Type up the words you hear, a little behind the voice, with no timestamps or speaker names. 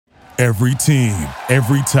Every team,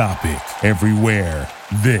 every topic, everywhere.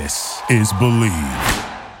 This is Believe.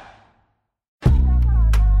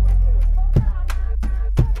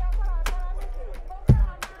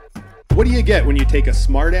 What do you get when you take a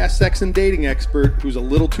smart-ass sex and dating expert who's a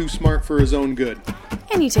little too smart for his own good?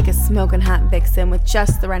 And you take a smoking hot vixen with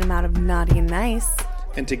just the right amount of naughty and nice.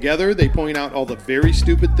 And together they point out all the very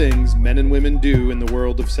stupid things men and women do in the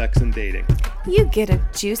world of sex and dating. You get a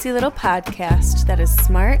juicy little podcast that is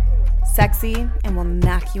smart, sexy, and will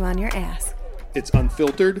knock you on your ass. It's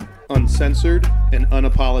unfiltered, uncensored, and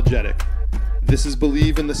unapologetic. This is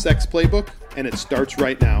Believe in the Sex Playbook, and it starts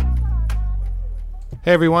right now.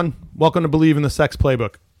 Hey everyone, welcome to Believe in the Sex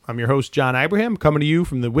Playbook. I'm your host, John Ibrahim, coming to you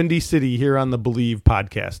from the Windy City here on the Believe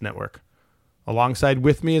Podcast Network. Alongside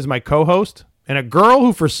with me is my co-host, and a girl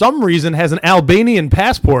who for some reason has an Albanian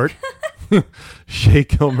passport, Shay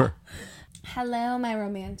Kilmer. Hello, my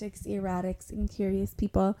romantics, erotics, and curious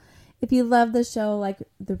people. If you love the show like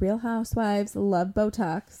The Real Housewives love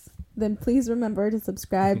Botox, then please remember to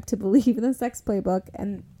subscribe to Believe in the Sex Playbook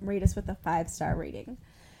and rate us with a 5-star rating.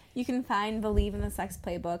 You can find Believe in the Sex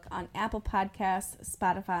Playbook on Apple Podcasts,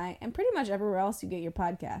 Spotify, and pretty much everywhere else you get your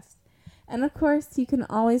podcasts. And of course, you can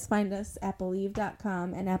always find us at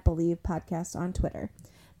Believe.com and at Believe Podcast on Twitter.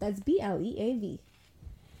 That's BLEAV.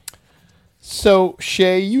 So,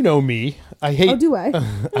 Shay, you know me. I hate. Oh, do I?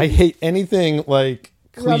 I hate anything like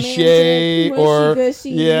cliche romantic, or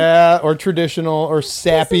mushy-gushy. or traditional or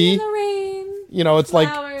sappy. Kissing in the rain, You know, it's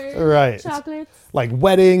flowers, like right, chocolates. like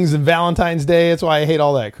weddings and Valentine's Day. That's why I hate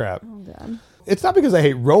all that crap. Oh god. It's not because I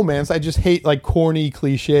hate romance. I just hate like corny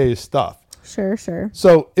cliche stuff. Sure.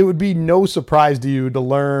 So it would be no surprise to you to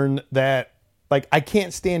learn that like I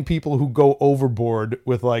can't stand people who go overboard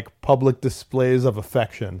with like public displays of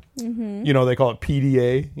affection. Mm-hmm. You know, they call it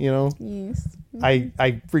PDA, you know? Yes. Mm-hmm.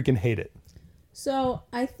 I freaking hate it. So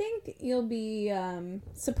I think you'll be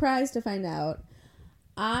surprised to find out.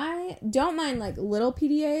 I don't mind like little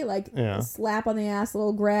PDA, like a slap on the ass, a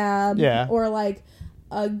little grab, or like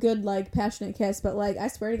a good like passionate kiss. But like I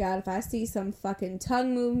swear to God, if I see some fucking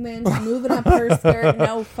tongue movements moving up her skirt,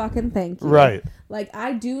 no fucking thank you. Right. Like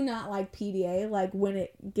I do not like PDA. Like when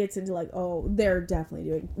it gets into like, oh, they're definitely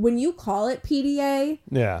doing. When you call it PDA,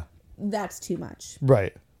 that's too much.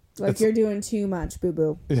 Right. Like you're doing too much, boo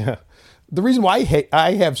boo. Yeah. The reason why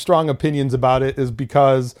I have strong opinions about it is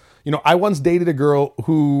because, you know, I once dated a girl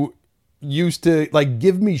who used to like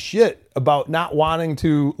give me shit about not wanting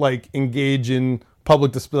to like engage in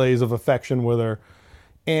public displays of affection with her.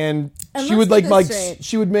 And she would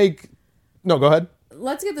she would make, no, go ahead.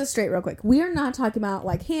 Let's get this straight real quick. We are not talking about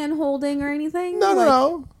like hand holding or anything.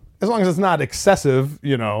 No. As long as it's not excessive,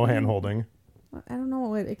 you know, hand holding. I don't know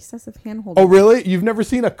what excessive hand holding. Oh, really? You've never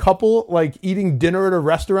seen a couple like eating dinner at a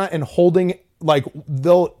restaurant and holding like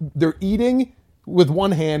they're eating with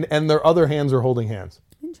one hand and their other hands are holding hands.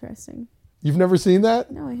 Interesting. You've never seen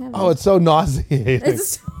that? No, I haven't. Oh, it's so nauseating.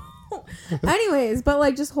 Anyways, but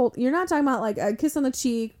like just hold. You're not talking about like a kiss on the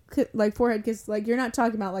cheek, like forehead kiss. Like you're not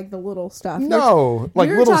talking about like the little stuff. No, like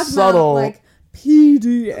little subtle. About, like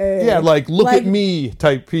PDA. Yeah, like look at me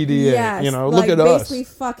type PDA. Yes, you know, like look at us. Basically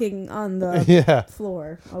fucking on the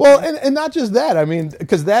floor. Okay. Well, and not just that. I mean,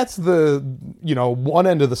 because that's the, you know, one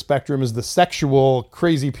end of the spectrum is the sexual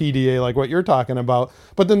crazy PDA, like what you're talking about.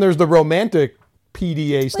 But then there's the romantic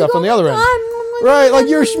PDA stuff on the other end. Right, like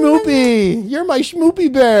you're Schmoopy. You're my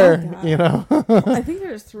Schmoopy bear. You know. I think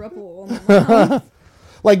I just threw up a little in my mouth.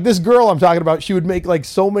 Like this girl I'm talking about, she would make like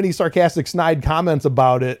so many sarcastic snide comments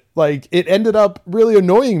about it. Like it ended up really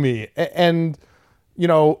annoying me. And you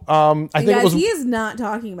know, I think it was. He is not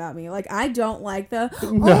talking about me. Like I don't like the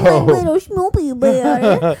No. oh my little Schmoopy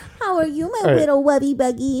bear. How are you, my little webby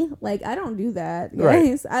buggy? Like I don't do that,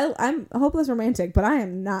 guys. Right. I'm hopeless romantic, but I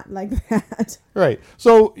am not like that. Right.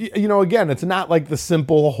 So you know, again, it's not like the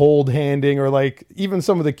simple hold handing or like even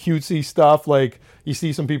some of the cutesy stuff. Like you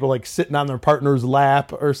see some people like sitting on their partner's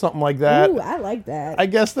lap or something like that. Ooh, I like that. I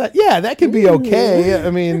guess that can be okay. I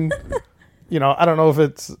mean. You know, I don't know if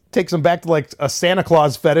it takes them back to like a Santa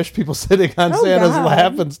Claus fetish, people sitting on Santa's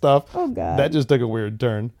lap and stuff. Oh, God. That just took a weird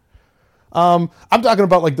turn. I'm talking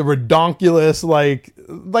about like the redonkulous, like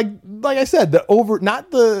I said,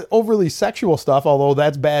 not the overly sexual stuff, although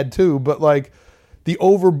that's bad too, but like the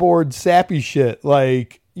overboard sappy shit.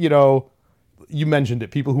 Like, you know, you mentioned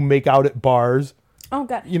it, people who make out at bars. Oh,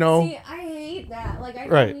 God. You know? See, I hate that. Like, I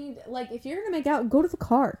don't need, like, if you're going to make out, go to the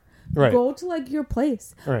car. Right. Go to like your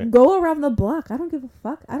place. Right. Go around the block. I don't give a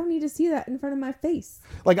fuck. I don't need to see that in front of my face.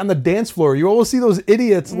 Like on the dance floor, you always see those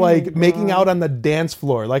idiots like making out on the dance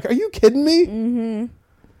floor. Like, are you kidding me?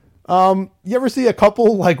 Mm-hmm. You ever see a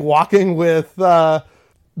couple like walking with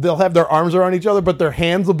they'll have their arms around each other, but their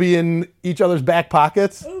hands will be in each other's back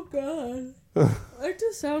pockets. Oh, God. It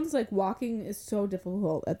just sounds like walking is so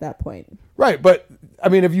difficult at that point. Right, but, I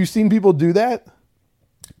mean, have you seen people do that?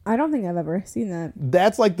 I don't think I've ever seen that.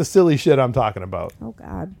 That's like the silly shit I'm talking about. Oh,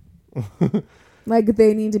 God. Like,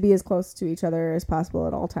 they need to be as close to each other as possible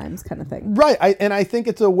at all times kind of thing. Right, I think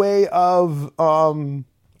it's a way of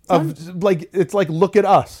like, it's like, look at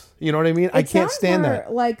us. You know what I mean? I can't stand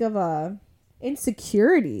that. Like of a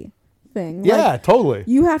insecurity thing. Yeah, like, totally.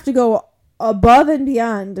 You have to go above and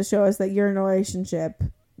beyond to show us that you're in a relationship,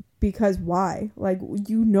 because why? Like,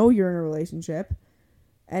 you know you're in a relationship,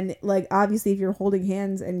 and like obviously if you're holding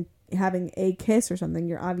hands and having a kiss or something,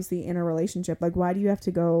 you're obviously in a relationship. Like, why do you have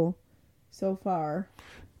to go so far?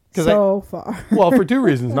 Far. Well, for two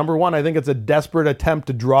reasons. Number one, I think it's a desperate attempt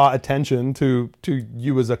to draw attention to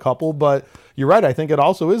you as a couple, but you're right. I think it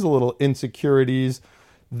also is a little insecurities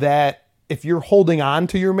that if you're holding on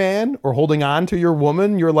to your man or holding on to your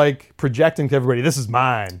woman, you're like projecting to everybody, this is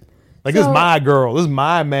mine. Like, this is my girl. This is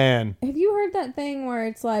my man. Have you heard that thing where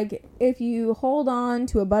it's like, if you hold on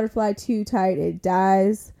to a butterfly too tight, it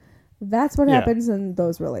dies? That's what happens in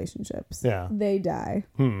those relationships. Yeah. They die.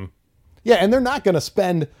 Yeah, and they're not going to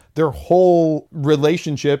spend their whole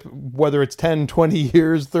relationship, whether it's 10, 20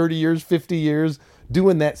 years, 30 years, 50 years,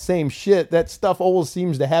 doing that same shit. That stuff always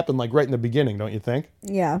seems to happen like right in the beginning, don't you think?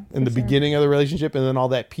 Yeah. In the beginning of the relationship, and then all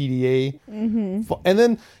that PDA. Mm-hmm. And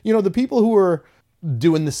then, you know, the people who are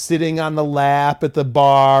doing the sitting on the lap at the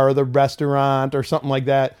bar or the restaurant or something like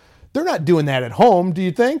that, they're not doing that at home, do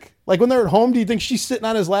you think? Like, when they're at home, do you think she's sitting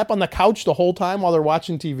on his lap on the couch the whole time while they're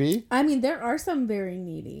watching TV? I mean, there are some very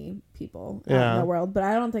needy people out in the world, but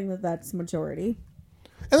I don't think that that's majority.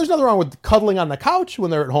 And there's nothing wrong with cuddling on the couch when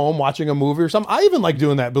they're at home watching a movie or something. I even like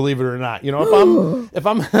doing that, believe it or not. You know, if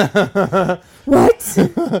I'm What?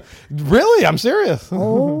 Really, I'm serious.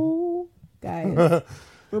 Oh, guys,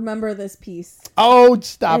 remember this piece. Oh,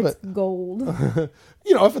 stop It's it. gold.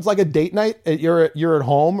 You know, if it's like a date night, you're at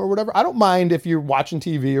home or whatever, I don't mind if you're watching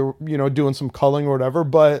TV or, you know, doing some culling or whatever,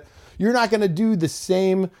 but you're not going to do the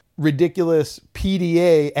same ridiculous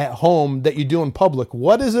PDA at home that you do in public.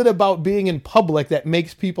 What is it about being in public that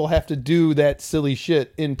makes people have to do that silly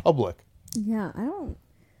shit in public? Yeah, I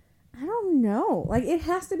don't know. Like, it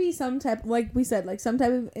has to be some type, like we said, like some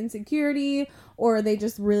type of insecurity, or they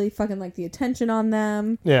just really fucking like the attention on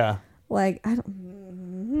them. Yeah. Like, I don't.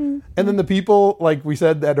 And then the people, like we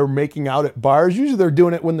said, that are making out at bars, usually they're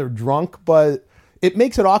doing it when they're drunk, but it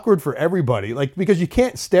makes it awkward for everybody. Like, because you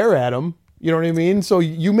can't stare at them, you know what I mean? So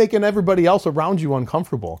you making everybody else around you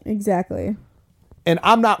uncomfortable. Exactly. And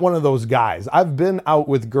I'm not one of those guys. I've been out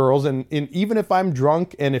with girls, and even if I'm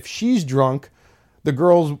drunk and if she's drunk, the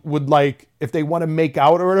girls would, like, if they want to make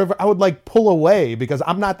out or whatever, I would like pull away because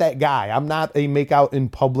I'm not that guy. I'm not a make out in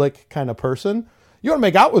public kind of person. You want to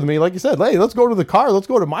make out with me, like you said, hey, let's go to the car. Let's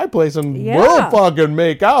go to my place and we'll fucking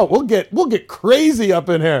make out. We'll get crazy up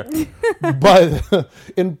in here. But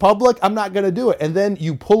in public, I'm not going to do it. And then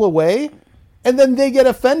you pull away, and then they get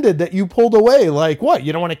offended that you pulled away. Like, what?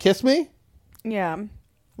 You don't want to kiss me? Yeah.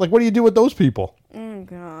 Like, what do you do with those people? Oh,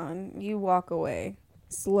 God. You walk away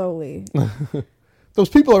slowly. Those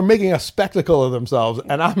people are making a spectacle of themselves,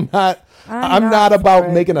 and I'm not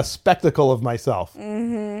about making a spectacle of myself.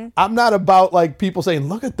 Mm-hmm. I'm not about, like, people saying,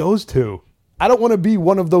 look at those two. I don't want to be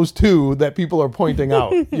one of those two that people are pointing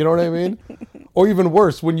out. You know what I mean? Or even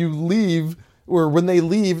worse, when you leave, or when they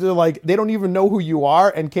leave, they're like, they don't even know who you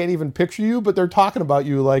are and can't even picture you, but they're talking about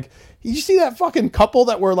you. Like, you see that fucking couple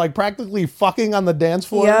that were, like, practically fucking on the dance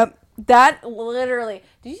floor? Yep. That literally.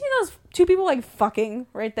 Did you see those two people like fucking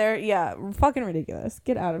right there? Yeah, fucking ridiculous.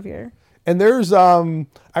 Get out of here. And there's I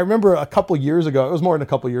remember a couple years ago, it was more than a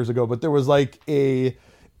couple years ago, but there was like it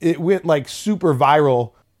went like super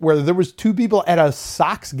viral where there was two people at a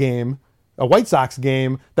White Sox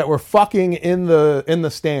game that were fucking in the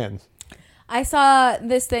stands. I saw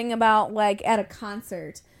this thing about like at a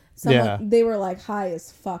concert. They were like high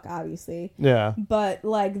as fuck, obviously. Yeah. But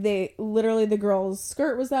like they literally, the girl's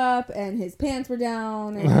skirt was up and his pants were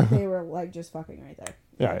down, and they were like just fucking right there.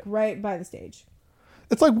 Yeah. Like, right by the stage.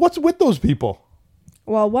 It's like, what's with those people?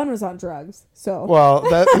 Well, one was on drugs, so. Well,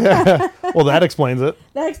 that explains it.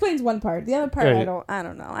 That explains one part. The other part, Yeah. I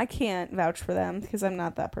don't know. I can't vouch for them because I'm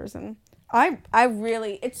not that person. I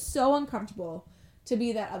really, it's so uncomfortable to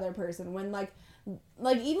be that other person when like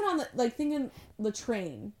even on the, like, thinking the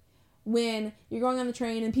train, when you're going on the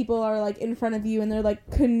train and people are like in front of you and they're like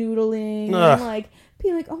canoodling Ugh. and like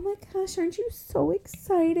being like, oh my gosh, aren't you so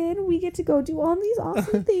excited? We get to go do all these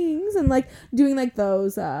awesome things, and like doing like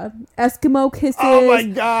those Eskimo kisses. Oh my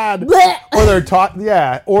God. Blech. Or they're talking,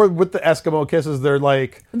 yeah. Or with the Eskimo kisses, they're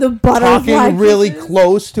like The butterfly talking really kisses.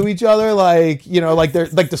 close to each other, like, you know, like they're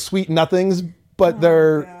like the sweet nothings, but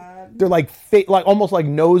they're like like almost like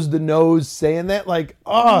nose to nose saying that, like,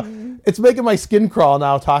 it's making my skin crawl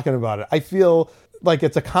now talking about it. I feel like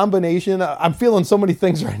it's a combination. I'm feeling so many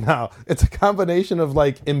things right now. It's a combination of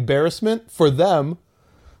like embarrassment for them,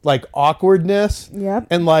 like awkwardness, Yep.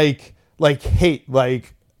 and like hate.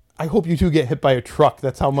 Like, I hope you two get hit by a truck.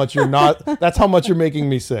 That's how much you're not. That's how much you're making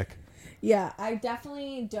me sick. Yeah, I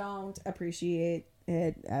definitely don't appreciate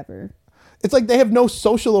it ever. It's like they have no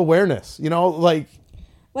social awareness. You know, like.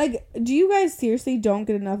 Like, do you guys seriously don't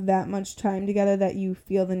get enough that much time together that you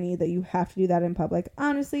feel the need that you have to do that in public?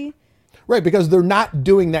 Honestly. Right, because they're not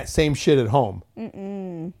doing that same shit at home.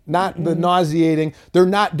 Not the nauseating. They're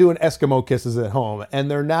not doing Eskimo kisses at home, and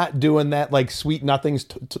they're not doing that like sweet nothings,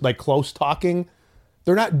 like close talking.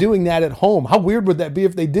 They're not doing that at home. How weird would that be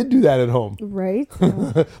if they did do that at home? Right?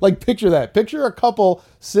 Like, picture that. Picture a couple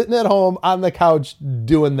sitting at home on the couch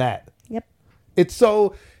doing that. Yep. It's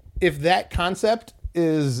so, if that concept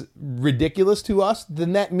is ridiculous to us,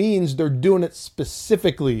 then that means they're doing it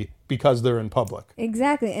specifically because they're in public.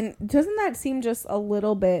 Exactly. And doesn't that seem just a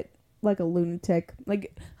little bit like a lunatic?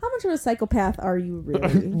 Like, how much of a psychopath are you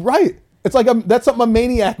really? Right. It's like that's something a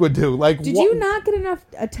maniac would do. Like, Did you not get enough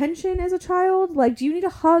attention as a child? Like, do you need a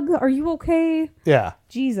hug? Are you okay? Yeah.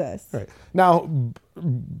 Jesus. Right. Now,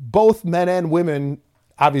 both men and women,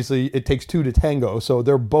 obviously, it takes two to tango, so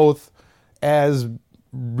they're both as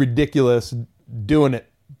ridiculous doing it.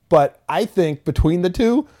 But I think between the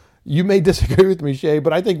two, you may disagree with me, Shay,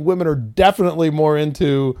 but I think women are definitely more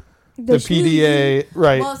into the PDA,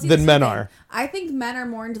 right, Well, see, than that's men the thing. are. I think men are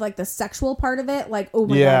more into like the sexual part of it. Like, oh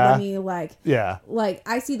my Yeah. God, let me like, Yeah. like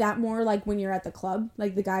I see that more like when you're at the club.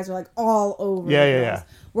 Like the guys are like all over. Yeah, the yeah, girls. yeah.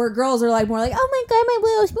 Where girls are like more like, oh my God, my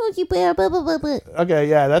little smoochie bear, blah, blah, blah, blah. Okay,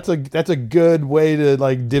 yeah, that's a good way to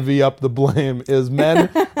like divvy up the blame. Is men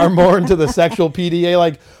are more into the sexual PDA.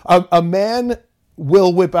 Like a man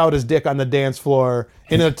will whip out his dick on the dance floor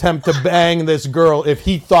in an attempt to bang this girl if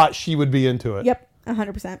he thought she would be into it. Yep,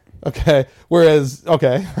 100%. Okay. Whereas,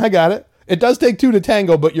 okay, I got it. It does take two to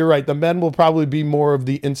tango, but you're right. The men will probably be more of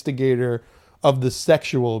the instigator of the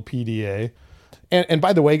sexual PDA. And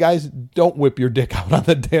by the way, guys, don't whip your dick out on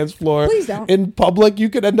the dance floor. Please don't. In public, you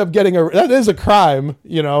could end up getting that is a crime,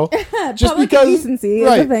 you know. Public indecency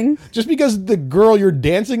is a thing. Just because the girl you're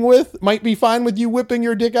dancing with might be fine with you whipping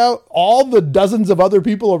your dick out, all the dozens of other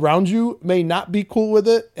people around you may not be cool with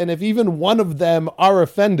it. And if even one of them are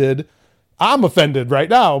offended, I'm offended right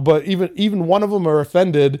now, but even one of them are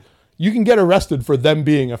offended, you can get arrested for them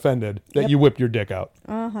being offended that you whipped your dick out.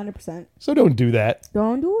 100%. So don't do that.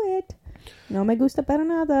 Don't do it. No me gusta para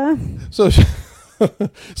nada. So,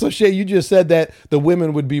 so Shay, you just said that the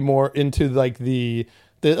women would be more into like the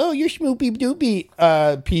oh, you're schmoopy doopy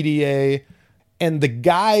PDA, and the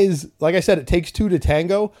guys, like I said, it takes two to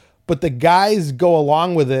tango, but the guys go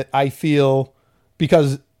along with it, I feel,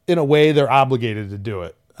 because in a way they're obligated to do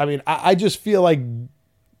it. I mean, I just feel like,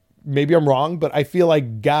 maybe I'm wrong, but I feel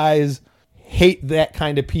like guys hate that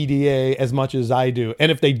kind of PDA as much as I do.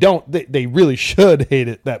 And if they don't, they really should hate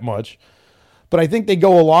it that much. But I think they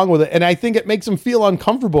go along with it. And I think it makes them feel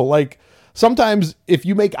uncomfortable. Like sometimes if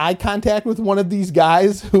you make eye contact with one of these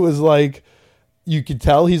guys who is like, you could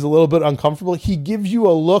tell he's a little bit uncomfortable. He gives you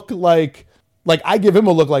a look like I give him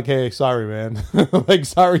a look like, hey, sorry, man. Like,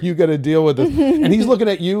 sorry, you got to deal with this. And he's looking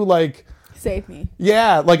at you like, Save me.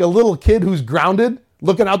 yeah, like a little kid who's grounded,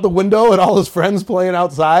 looking out the window at all his friends playing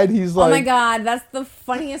outside. He's like, Oh my God, that's the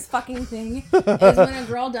funniest fucking thing is when a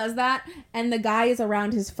girl does that and the guy is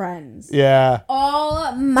around his friends. yeah,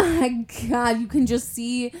 Oh my God, you can just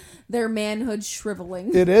see their manhood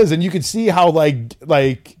shriveling. it is. And you can see how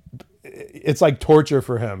like it's like torture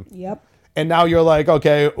for him. Yep. And now you're like,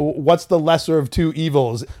 okay, what's the lesser of two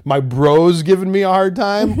evils? My bro's giving me a hard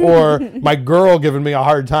time, or my girl giving me a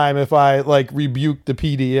hard time if I like rebuke the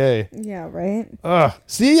PDA? Yeah, right? Ugh.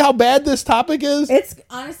 See how bad this topic is? It's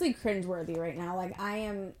honestly cringeworthy right now. Like, I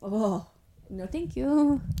am, oh, no thank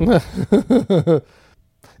you.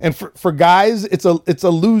 And for guys, it's a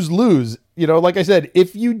lose-lose. You know, like I said,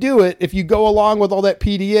 if you do it, if you go along with all that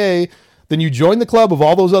PDA, then you join the club of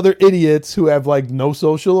all those other idiots who have like no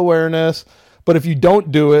social awareness. But if you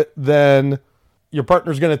don't do it, then your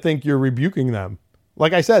partner's going to think you're rebuking them.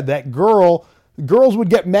 Like I said, girls would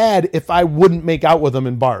get mad if I wouldn't make out with them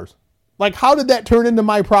in bars. Like, how did that turn into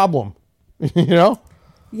my problem? You know?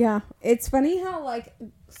 Yeah. It's funny how, like,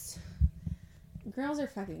 girls are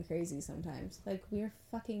fucking crazy sometimes. Like, we're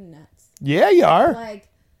fucking nuts. Yeah, you are. Like,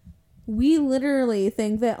 we literally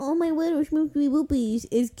think that, oh, my little schmoopy whoopie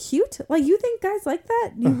is cute. Like, you think guys like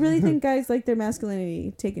that? You really think guys like their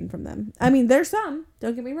masculinity taken from them? I mean, there's some.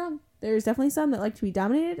 Don't get me wrong. There's definitely some that like to be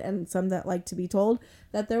dominated and some that like to be told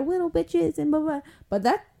that they're little bitches and blah, blah.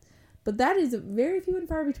 But that is very few and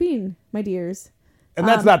far between, my dears. And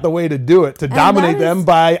that's not the way to do it, to dominate them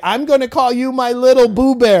by, I'm going to call you my little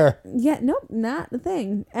boo bear. Yeah, nope, not the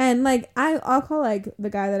thing. And, like, I'll call, like, the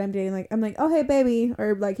guy that I'm dating, like, I'm like, oh, hey, baby,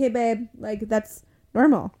 or, like, hey, babe. Like, that's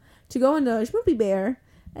normal. To go into a schmoopy bear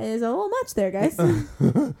is a little much there, guys.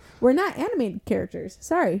 We're not animated characters.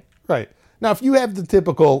 Sorry. Right. Now, if you have the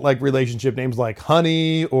typical, like, relationship names like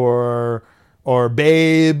honey or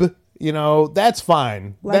babe, you know, that's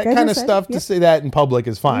fine. Like that kind of stuff, to say that in public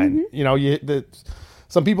is fine. You know,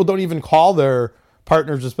 some people don't even call their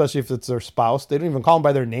partners, especially if it's their spouse, they don't even call them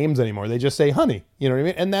by their names anymore. They just say honey. You know what I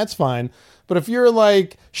mean? And that's fine. But if you're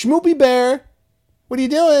like, schmoopy bear, what are you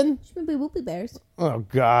doing? Schmoopy whoopy bears. Oh,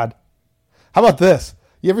 God. How about this?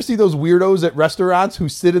 You ever see those weirdos at restaurants who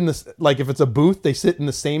sit in this, like if it's a booth, they sit in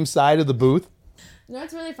the same side of the booth? You know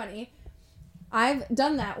what's really funny? I've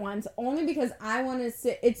done that once only because I want to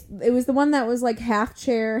sit. It was the one that was like half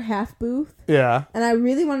chair, half booth. Yeah. And I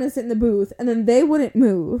really wanted to sit in the booth, and then they wouldn't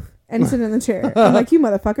move and sit in the chair. I'm like, you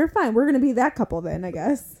motherfucker, fine. We're gonna be that couple then, I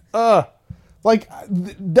guess. That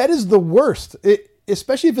is the worst.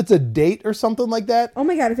 Especially if it's a date or something like that. Oh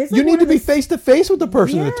my God, if it's like you need to be face to face with the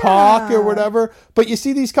person to talk or whatever. But you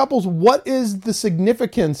see these couples, what is the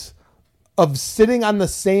significance of sitting on the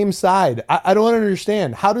same side? I don't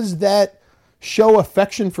understand. How does that show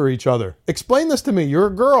affection for each other? Explain this to me. You're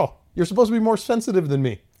a girl. You're supposed to be more sensitive than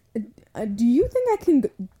me. Do you think I can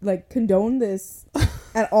like condone this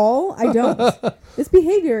at all? I don't. This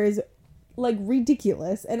behavior is like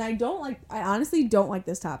ridiculous, and I honestly don't like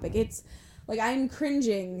this topic. It's like I'm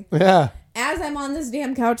cringing. Yeah. As I'm on this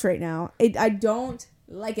damn couch right now. I don't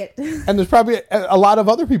like it. And there's probably a lot of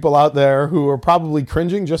other people out there who are probably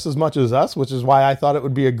cringing just as much as us, which is why I thought it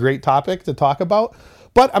would be a great topic to talk about.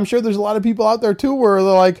 But I'm sure there's a lot of people out there too where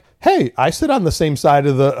they're like, hey, I sit on the same side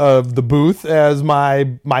of the booth as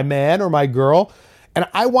my man or my girl. And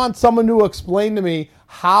I want someone to explain to me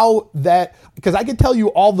how that, because I can tell you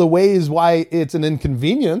all the ways why it's an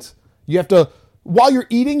inconvenience. You have to, while you're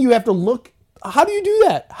eating, you have to look. How do you do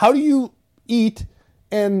that? How do you eat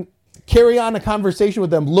and carry on a conversation with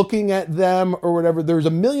them, looking at them or whatever? There's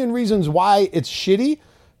a million reasons why it's shitty.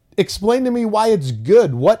 Explain to me why it's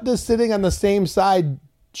good. What does sitting on the same side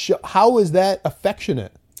show? How is that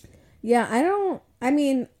affectionate? Yeah,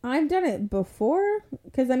 I've done it before.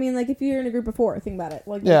 Because, like, if you're in a group of four, think about it.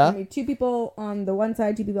 Like, yeah. Two people on the one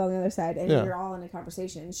side, two people on the other side, and yeah. you're all in a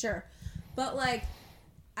conversation. Sure. But, like,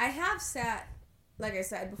 I have sat, like I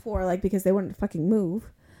said before, like, because they wouldn't fucking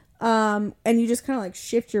move. And you just kind of like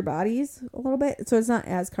shift your bodies a little bit. So it's not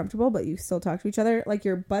as comfortable, but you still talk to each other. Like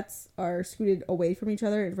your butts are scooted away from each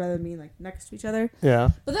other rather than being like next to each other. Yeah.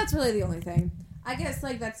 But that's really the only thing. I guess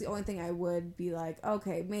like that's the only thing I would be like,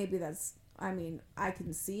 okay, maybe that's, I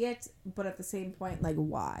can see it, but at the same point, like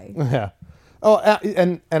why? Yeah. Oh,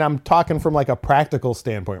 and I'm talking from like a practical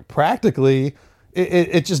standpoint. Practically,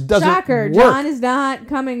 it just doesn't Shocker, work. John is not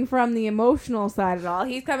coming from the emotional side at all.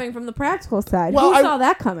 He's coming from the practical side. Well, Who saw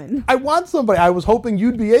that coming? I want somebody. I was hoping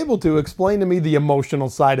you'd be able to explain to me the emotional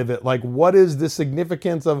side of it. Like, what is the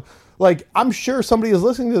significance of, like, I'm sure somebody is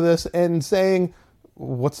listening to this and saying,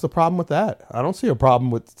 what's the problem with that? I don't see a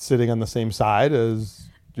problem with sitting on the same side as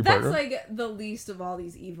your partner. That's like the least of all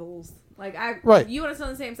these evils. Like, right. You want to sit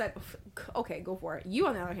on the same side? Okay, go for it. You,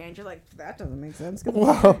 on the other hand, you're like, that doesn't make sense.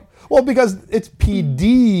 Well, because it's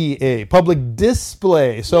PDA, public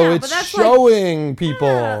display, so yeah, it's showing like,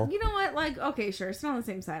 people. You know what? Like, okay, sure, sit on the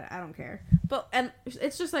same side. I don't care. But and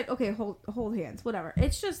it's just like, okay, hold hands, whatever.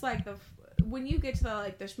 It's just like when you get to the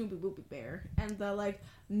like the schmoopy boopy bear and the like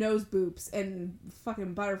nose boops and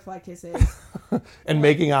fucking butterfly kisses and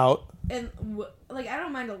making out and like I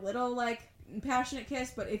don't mind a little like passionate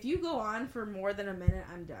kiss, but if you go on for more than a minute,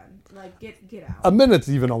 I'm done. Like get out. A minute's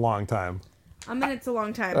even a long time. A minute's a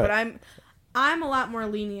long time, but I'm a lot more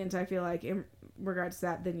lenient, I feel like, in regards to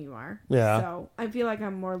that than you are. Yeah. So I feel like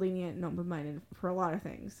I'm more lenient and open-minded for a lot of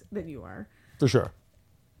things than you are. For sure.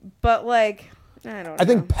 But like, I don't know. I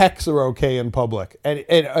think pecks are okay in public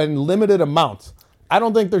and limited amounts. I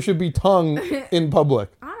don't think there should be tongue in public.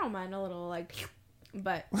 I don't mind a little like,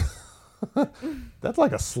 but that's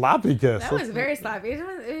like a sloppy kiss. That was very sloppy.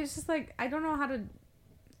 It was just like I don't know how to.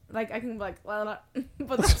 Like, I can be like, well,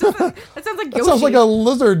 but that sounds like Yoshi. That sounds like a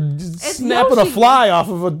lizard snapping Yoshi. a fly off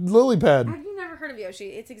of a lily pad. Have you never heard of Yoshi?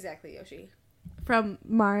 It's exactly Yoshi. From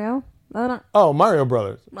Mario. Oh, Mario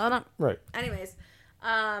Brothers. Right. Anyways,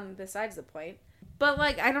 besides the point. But,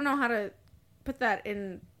 like, I don't know how to put that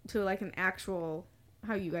into, like, an actual,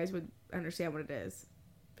 how you guys would understand what it is.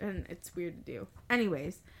 And it's weird to do.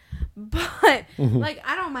 Anyways. But, like,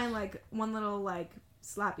 I don't mind, like, one little, like,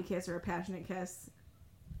 sloppy kiss or a passionate kiss.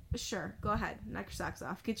 Sure, go ahead. Knock your socks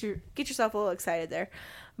off. Get yourself a little excited there.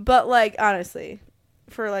 But, like, honestly,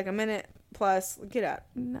 for, like, a minute plus, get out.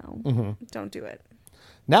 No. Don't do it.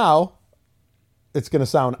 Now, it's going to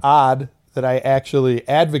sound odd that I actually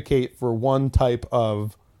advocate for one type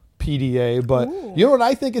of PDA, but you know what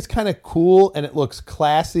I think is kind of cool and it looks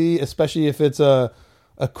classy, especially if it's a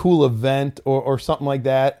cool event or something like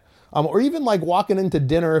that. Or even like walking into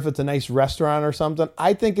dinner if it's a nice restaurant or something.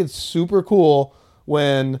 I think it's super cool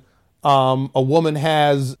when a woman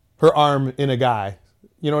has her arm in a guy.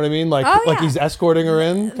 You know what I mean? Like like he's escorting her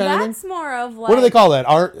in kind of thing. That's more of like... What do they call that?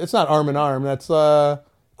 It's not arm in arm. That's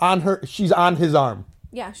on her. She's on his arm.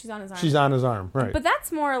 Yeah, she's on his arm. She's on his arm, right. But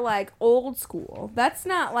that's more like old school. That's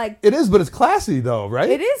not like... It is, but it's classy though, right?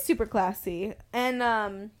 It is super classy. And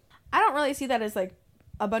I don't really see that as like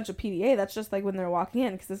a bunch of PDA. That's just like when they're walking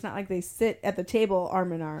in, because it's not like they sit at the table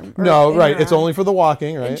arm in arm. No, right. It's only for the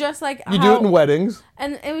walking, right? And just like you do it in weddings.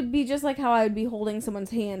 And it would be just like how I would be holding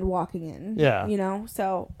someone's hand walking in. Yeah. You know?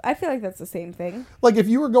 So I feel like that's the same thing. Like if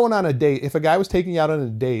you were going on a date, if a guy was taking you out on a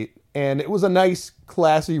date and it was a nice,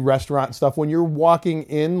 classy restaurant and stuff, when you're walking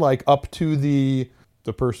in, like up to the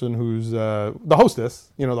person who's the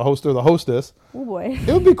hostess, you know, the host or the hostess. Oh boy.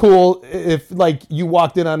 It would be cool if like you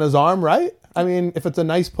walked in on his arm, right? I mean, if it's a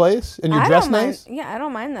nice place and you're dressed nice. Yeah, I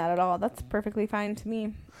don't mind that at all. That's perfectly fine to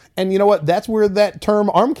me. And you know what? That's where that term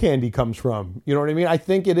arm candy comes from. You know what I mean? I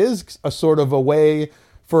think it is a sort of a way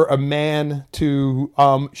for a man to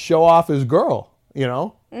show off his girl, you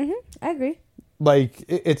know? Mm-hmm. I agree. Like,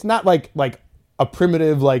 it's not like a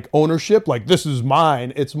primitive, like, ownership, like, this is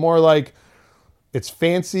mine. It's more like, it's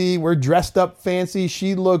fancy. We're dressed up fancy.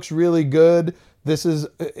 She looks really good.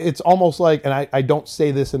 It's almost like, and I don't say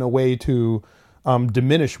this in a way to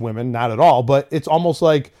diminish women, not at all, but it's almost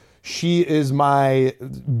like she is my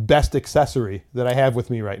best accessory that I have with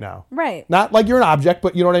me right now. Right. Not like you're an object,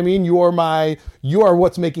 but you know what I mean? You are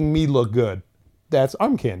what's making me look good. That's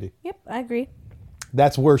arm candy. Yep, I agree.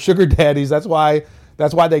 That's where sugar daddies, that's why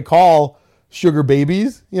they call sugar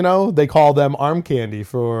babies, you know, they call them arm candy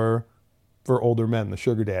for older men. The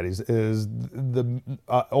sugar daddies is the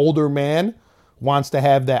older man wants to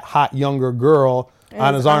have that hot younger girl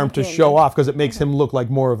on his arm to show off because it makes him look like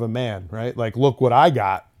more of a man, right? Like, look what I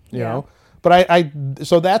got, you know? But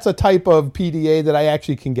so that's a type of PDA that I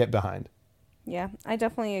actually can get behind. Yeah, I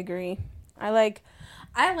definitely agree. I like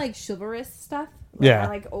chivalrous stuff. Yeah. I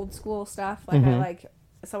like old school stuff. Like, I like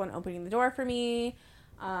someone opening the door for me.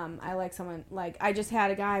 I like someone, like, I just had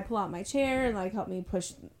a guy pull out my chair and, like, help me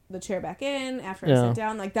push the chair back in after I sit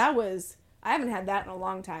down. Like, I haven't had that in a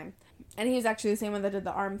long time. And he was actually the same one that did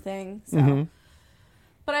the arm thing. So,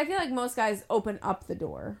 but I feel like most guys open up the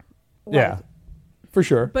door. Like, yeah, for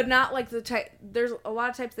sure. But not like the type, there's a lot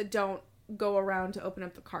of types that don't go around to open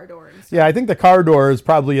up the car door and stuff. Yeah, I think the car door is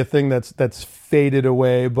probably a thing that's faded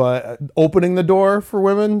away, but opening the door for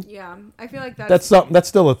women, yeah, I feel like that's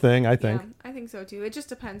still a thing, I think. Yeah, I think so too. It just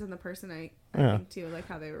depends on the person, I think too, like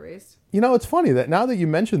how they were raised. You know, it's funny that now that you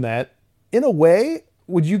mention that, in a way,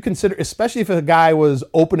 would you consider, especially if a guy was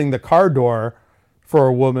opening the car door for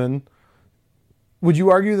a woman, would you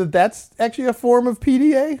argue that that's actually a form of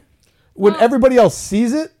PDA? When everybody else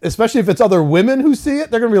sees it, especially if it's other women who see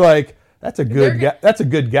it, they're going to be like, that's a good guy. That's a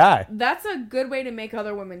good guy. That's a good way to make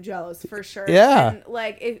other women jealous, for sure. Yeah. And,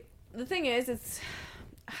 like, the thing is, it's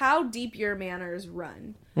how deep your manners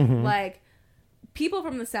run. Mm-hmm. Like, people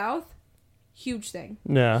from the South, huge thing.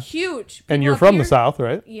 Yeah. Huge. People and you're up from here, the South,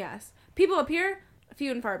 right? Yes. People up here,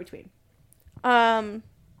 few and far between.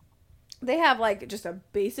 They have, like, just a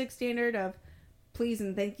basic standard of please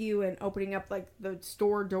and thank you and opening up, like, the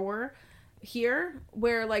store door. Here,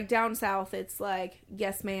 where, like, down south, it's like,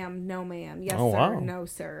 yes, ma'am, no, ma'am, yes, sir, no,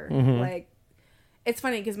 sir. Like, it's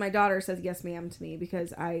funny because my daughter says yes, ma'am to me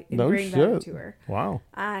because I ingrained that into her. Wow.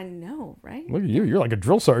 I know, right? Look at you. You're like a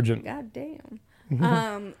drill sergeant. God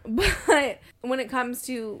damn. But when it comes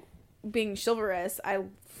to being chivalrous, I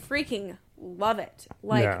freaking love it.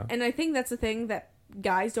 Like, and I think that's the thing that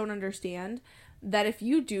guys don't understand. That if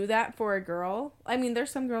you do that for a girl, I mean, there's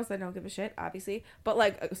some girls that don't give a shit, obviously, but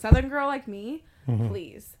like a Southern girl like me,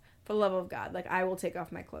 please the love of God, like, I will take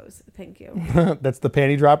off my clothes. Thank you. That's the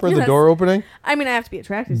panty dropper, Yes. the door opening? I mean, I have to be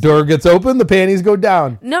attracted to Door gets open, the panties go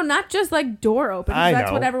down. No, not just like door open. 'Cause I that's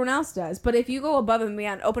know. what everyone else does. But if you go above and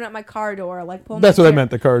beyond, open up my car door, like pull. That's my what I chair,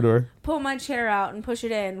 meant, the car door. Pull my chair out and push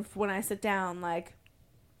it in when I sit down. Like,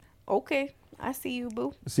 okay, I see you,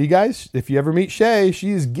 boo. See, guys, if you ever meet Shay,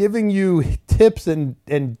 she is giving you tips and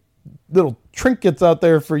little trinkets out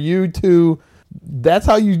there for you to. That's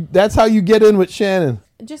how you get in with Shannon.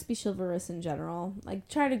 Just be chivalrous in general. Like,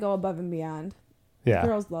 try to go above and beyond. Yeah.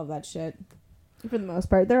 Girls love that shit. For the most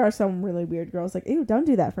part, there are some really weird girls like, ew, don't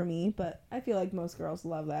do that for me. But I feel like most girls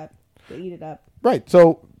love that. They eat it up. Right.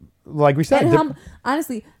 So, like we said, And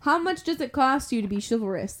honestly, how much does it cost you to be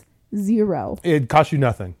chivalrous? 0. it costs you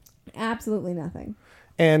nothing. Absolutely nothing.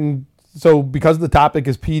 And so, because the topic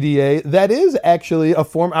is PDA, that is actually a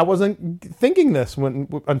form. I wasn't thinking this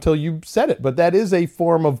until you said it, but that is a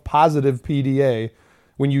form of positive PDA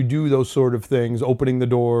when you do those sort of things, opening the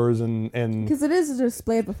doors and Because it is a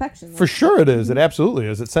display of affection. for sure it is. It absolutely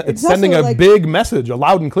is. It's It's sending also a like- big message, a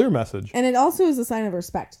loud and clear message. And it also is a sign of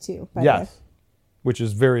respect, too. By the way. Yes, which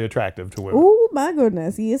is very attractive to women. Oh, my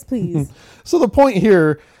goodness. Yes, please. So the point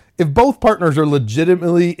here, if both partners are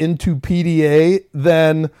legitimately into PDA,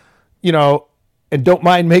 then, and don't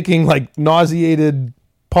mind making like nauseated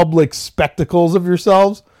public spectacles of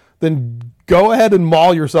yourselves, then go ahead and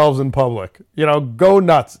maul yourselves in public. Go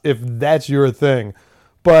nuts if that's your thing.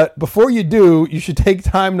 But before you do, you should take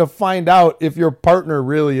time to find out if your partner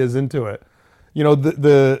really is into it.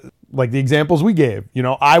 The examples we gave.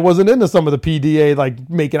 I wasn't into some of the PDA, like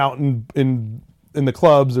making out in the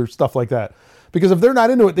clubs or stuff like that. Because if they're not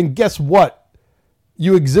into it, then guess what?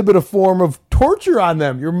 You exhibit a form of torture on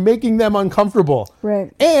them. You're making them uncomfortable.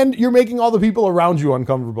 Right. And you're making all the people around you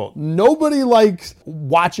uncomfortable. Nobody likes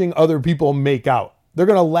watching other people make out. They're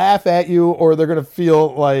going to laugh at you or they're going to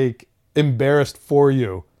feel like embarrassed for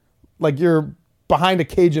you. Like you're behind a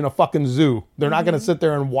cage in a fucking zoo. They're not going to sit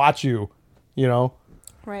there and watch you,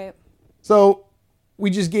 Right. So we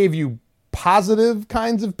just gave you positive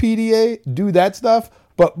kinds of PDA. Do that stuff.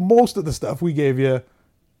 But most of the stuff we gave you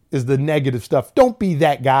is the negative stuff. Don't be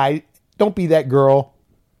that guy. Don't be that girl.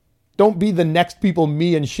 Don't be the next people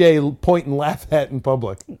me and Shay point and laugh at in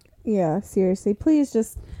public. Yeah, seriously. Please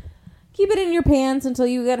just keep it in your pants until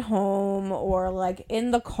you get home or, like,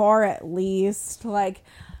 in the car at least. Like,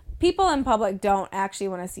 people in public don't actually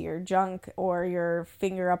want to see your junk or your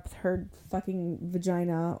finger up her fucking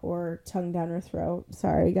vagina or tongue down her throat.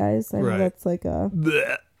 Sorry, guys. I know Right. that's like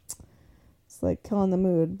Blech. it's like killing the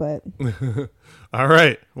mood, but All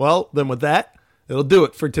right. Well, then with that, it'll do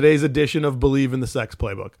it for today's edition of Believe in the Sex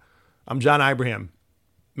Playbook. I'm John Ibrahim.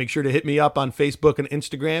 Make sure to hit me up on Facebook and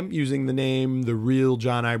Instagram using the name The Real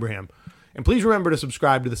John Ibrahim. And please remember to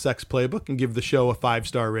subscribe to the Sex Playbook and give the show a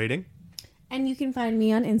 5-star rating. And you can find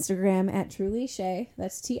me on Instagram at TrulyShay.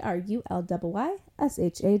 That's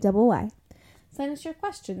TrulyShay. Send us your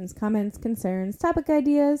questions, comments, concerns, topic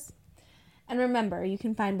ideas. And remember, you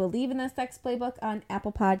can find Believe in the Sex Playbook on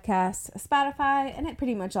Apple Podcasts, Spotify, and at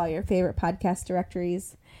pretty much all your favorite podcast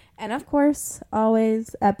directories. And of course,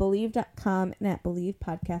 always at Believe.com and at Believe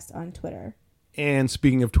Podcast on Twitter. And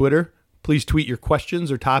speaking of Twitter, please tweet your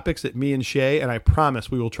questions or topics at me and Shay, and I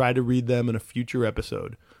promise we will try to read them in a future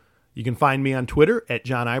episode. You can find me on Twitter at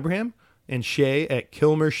John Ibrahim and Shay at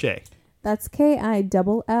Kilmer Shay. That's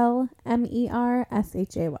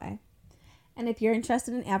KILLMERSHAY. And if you're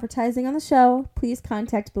interested in advertising on the show, please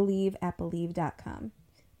contact Believe at Believe.com.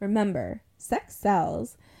 Remember, sex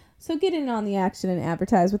sells, so get in on the action and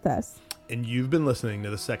advertise with us. And you've been listening to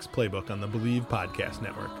the Sex Playbook on the Believe Podcast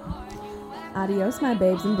Network. Adios, my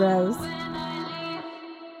babes and bros.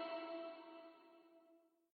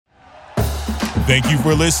 Thank you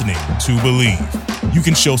for listening to Believe. You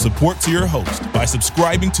can show support to your host by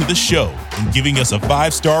subscribing to the show and giving us a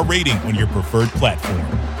 5-star rating on your preferred platform.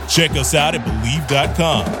 Check us out at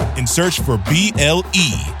Believe.com and search for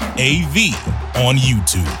BLEAV on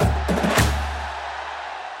YouTube.